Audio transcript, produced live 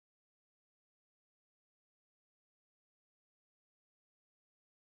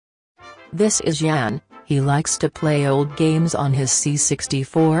This is Jan. He likes to play old games on his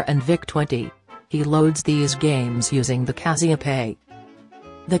C64 and VIC-20. He loads these games using the Cassiopei.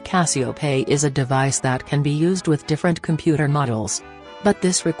 The Cassiopei is a device that can be used with different computer models. But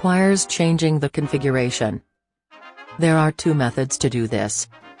this requires changing the configuration. There are two methods to do this.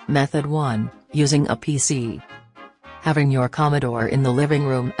 Method 1, using a PC. Having your Commodore in the living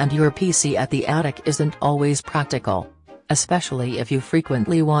room and your PC at the attic isn't always practical. Especially if you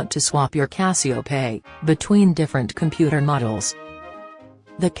frequently want to swap your Cassiopei between different computer models.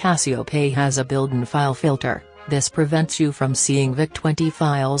 The Cassiopei has a built-in file filter. This prevents you from seeing VIC-20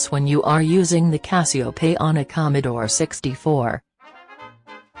 files when you are using the Cassiopei on a Commodore 64.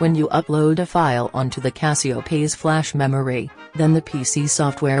 When you upload a file onto the Cassiopei's flash memory, then the PC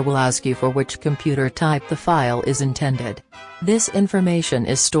software will ask you for which computer type the file is intended. This information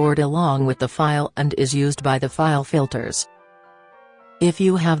is stored along with the file and is used by the file filters. If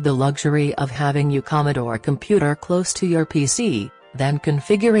you have the luxury of having your Commodore computer close to your PC, then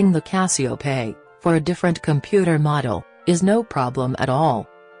configuring the Cassiopei for a different computer model is no problem at all.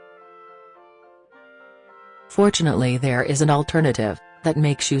 Fortunately, there is an alternative that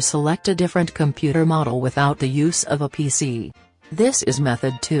makes you select a different computer model without the use of a PC. This is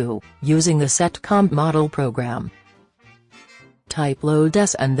method 2, using the Set Model program. Type load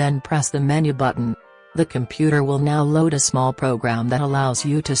S and then press the menu button. The computer will now load a small program that allows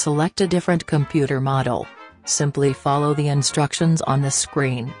you to select a different computer model. Simply follow the instructions on the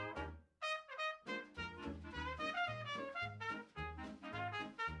screen.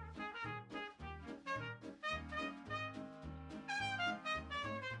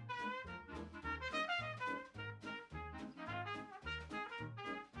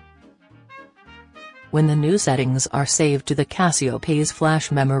 When the new settings are saved to the Cassiopei's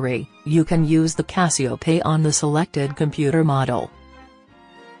flash memory, you can use the Cassiopei on the selected computer model.